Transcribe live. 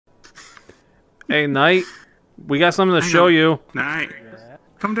Hey, Knight. We got something to show you. Knight.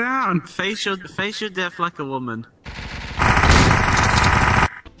 Come down. Face your death like a woman. I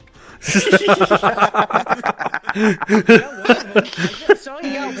saw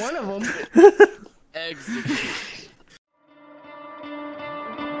you got one of them. Execute.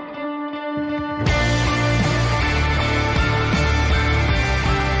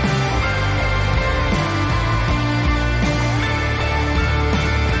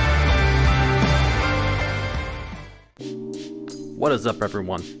 What is up,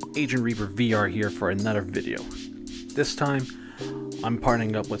 everyone? Agent Reaper VR here for another video. This time, I'm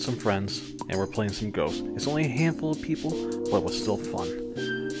partnering up with some friends, and we're playing some Ghost. It's only a handful of people, but it was still fun.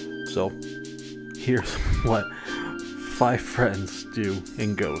 So, here's what 5 friends do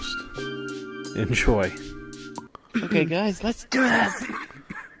in Ghost. Enjoy. Okay, guys, let's do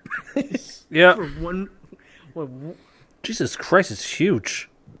this. Yeah. Jesus Christ, it's huge.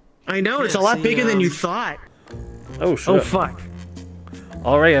 I know, it's a lot bigger than you thought. Oh, shit. Oh, fuck.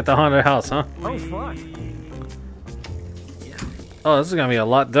 Already at the haunted house, huh? Oh, fuck. Oh, this is gonna be a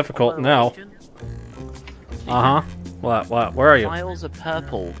lot difficult now. Uh-huh. What? Where are you? Files are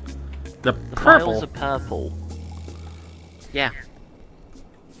purple. The The purple? files are purple. Yeah.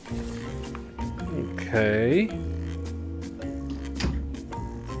 Okay.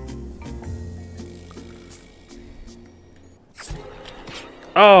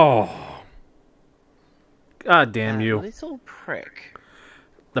 Oh. God damn you. Little prick.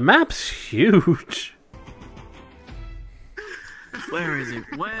 The map's huge. Where is it?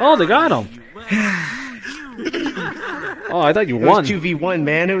 Where Oh, they got him. Oh, I thought you It won. was 2v1,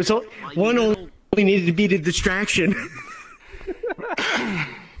 man. It was one only needed to be the distraction.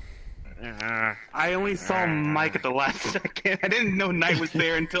 I only saw Mike at the last second. I didn't know Knight was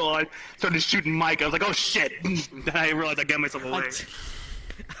there until I started shooting Mike. I was like, oh shit. Then I realized I got myself away.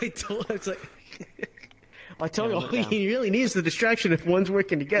 I told you, he really needs the distraction if one's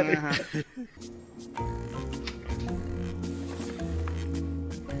working together.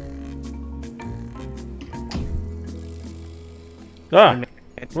 Ah.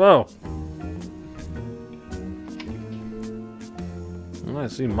 Whoa. Well, I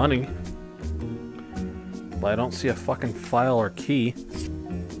see money. But I don't see a fucking file or key.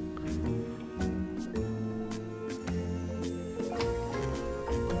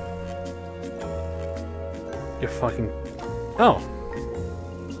 You're fucking... Oh.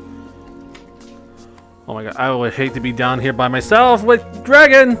 Oh my god, I would hate to be down here by myself with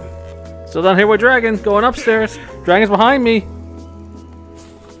Dragon! Still down here with Dragon, going upstairs. Dragon's behind me.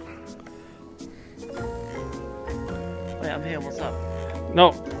 Wait, I'm here. What's up?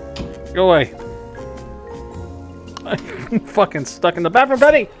 No. Go away. I'm fucking stuck in the bathroom,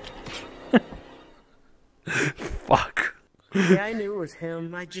 Betty! Fuck. Yeah, I knew it was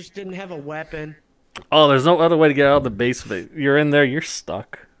him. I just didn't have a weapon. Oh, there's no other way to get out of the basement. You're in there, you're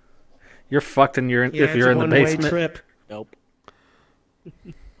stuck. You're fucked if you're in the basement. Trip. Nope.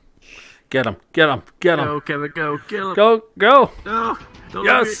 Get him, get him, get him. Go, Kevin, go. Kill him. Go, go! No. Don't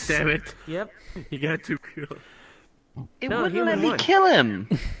Yes! Damn it. Yep. You got to kill him. It No, wouldn't he let me won. kill him.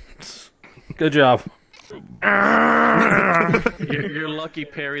 Good job. You're lucky,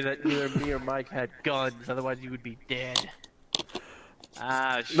 Perry, that neither me or Mike had guns. Otherwise, you would be dead.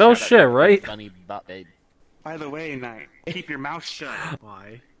 Ah, No shut shit, up, right? Funny butt, babe. By the way, Knight, keep your mouth shut.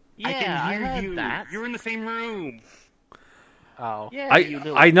 Why? I Yeah, can hear heard you. that. You're in the same room. Oh. Yeah, you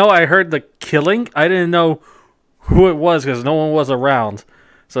little... I know I heard the killing. I didn't know who it was because no one was around.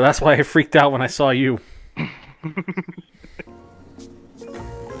 So that's why I freaked out when I saw you.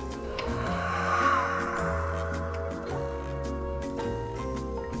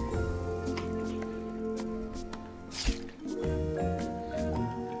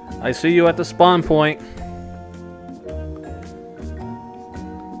 I see you at the spawn point.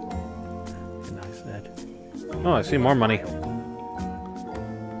 Nice, Ed. Oh, I see more money.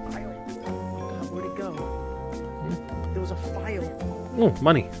 Where'd it go? There was a file. Oh,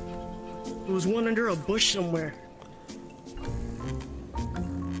 money. There was one under a bush somewhere.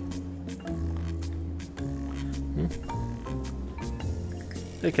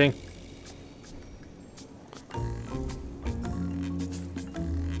 Hey, King.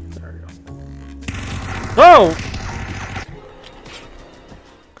 There we go. Oh!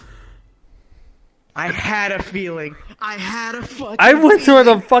 I had a feeling. I had a fucking I went through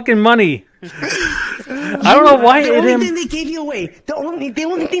the fucking money. I don't know why The it only didn't. thing that gave you away, the only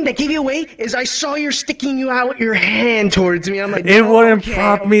thing that gave you away is I saw you sticking you out your hand towards me. I'm like, It oh, wouldn't okay,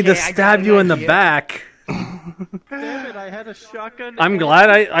 prompt me to okay, I got stab an you in the idea. back. Damn it, I had a shotgun. I'm glad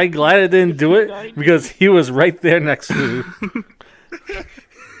I glad I didn't do it because he was right there next to you.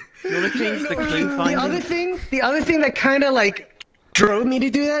 You want to change the clue The finding? other thing that kind of like drove me to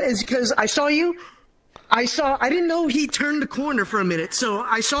do that is because I saw you. I didn't know he turned the corner for a minute. So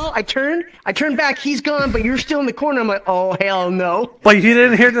I turned back, he's gone, but you're still in the corner. I'm like, oh, hell no. But you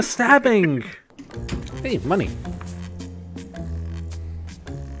didn't hear the stabbing. Hey, money.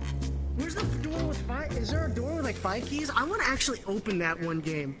 Where's the door with 5? Is there a door with like 5 keys? I want to actually open that one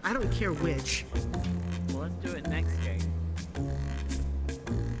game. I don't care which. Well, let's do it next game.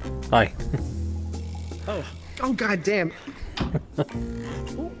 Hi. Oh, god damn. Oh,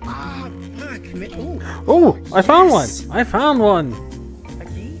 fuck, man. Ooh. Oh, I found one. I found one. A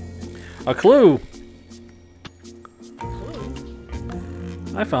key? A clue.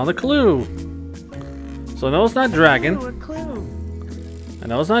 I found a clue. So I know it's not dragon. Ooh, a clue. I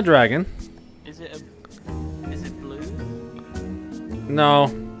know it's not dragon. Is it blue? No.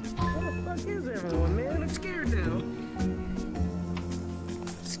 What the fuck is everyone, man? I'm scared now.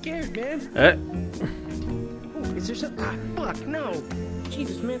 Scared, man. Ooh, is there some? Ah, fuck, no.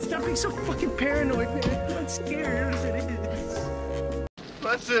 Jesus, man, stop being so fucking paranoid, man. I'm scared as it is.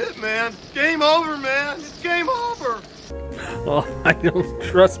 That's it, man. Game over, man. It's game over. Well, I don't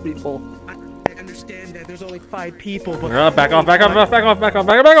trust people. I understand that there's only 5 people, but... Back off.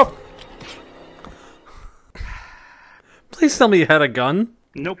 Please tell me you had a gun.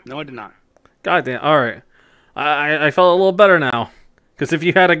 Nope, no, I did not. God damn. Alright. I felt a little better now. Because if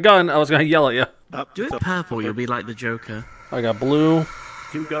you had a gun, I was going to yell at you. Do it purple, you'll be like the Joker. I got blue.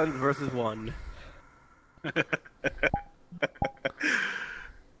 2 guns versus 1.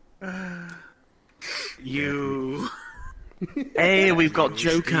 You. Hey, we've got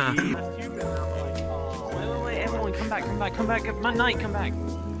Joker. Wait, everyone, come back. Knight, come back.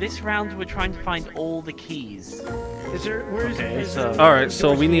 This round, we're trying to find all the keys. Is there... Where's... Alright,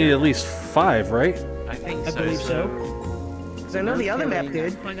 so we need at least 5, right? I think I so. believe so. Because I know the other map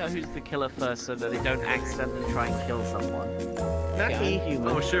did. Find out who's the killer first so that they don't accidentally try and kill someone. Not me.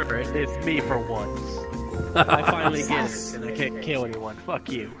 Oh, sure, it's me for once. I finally get it, and I can't kill anyone. Fuck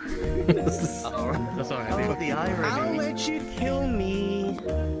you. That's all right. The I'll irony. let you kill me.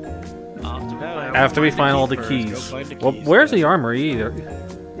 After we find all the keys. Well, where's the armory either?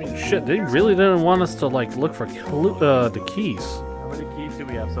 Shit, they really didn't want us to, like, look for the keys. How many keys do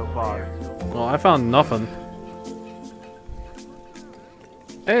we have so far? Well, I found nothing.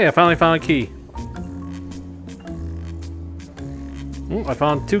 Hey, I finally found a key. Ooh, I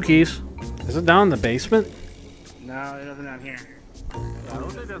found 2 keys. Is it down in the basement? No, there's nothing down here. I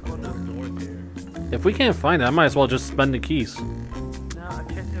don't think there's one of those doors here. If we can't find it, I might as well just spend the keys. No, I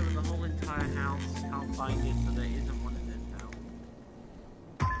checked over the whole entire house. Can't find it, so there isn't one in this house.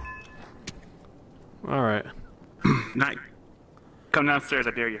 Alright. Night. Come downstairs,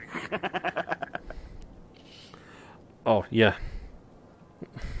 I dare you. Oh, yeah.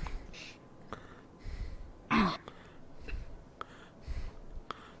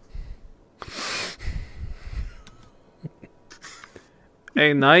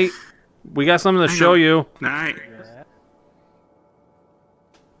 Hey, Knight. We got something to show you. Night.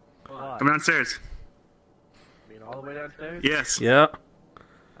 Come downstairs. I mean, all the way downstairs? Yes. Yeah.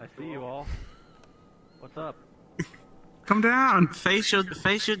 I see you all. What's up? Come down. Face your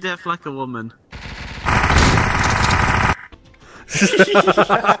death like a woman. I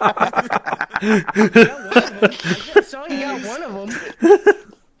saw you got one of them.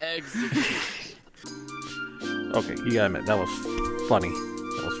 Okay, you gotta admit, that was funny.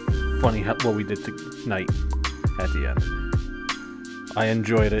 That was funny what we did tonight at the end. I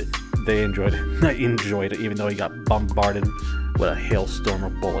enjoyed it. They enjoyed it. I enjoyed it, even though he got bombarded with a hailstorm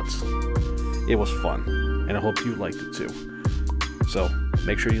of bullets. It was fun, and I hope you liked it too. So,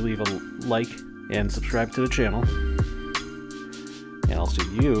 make sure you leave a like and subscribe to the channel. And I'll see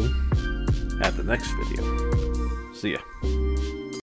you at the next video. See ya.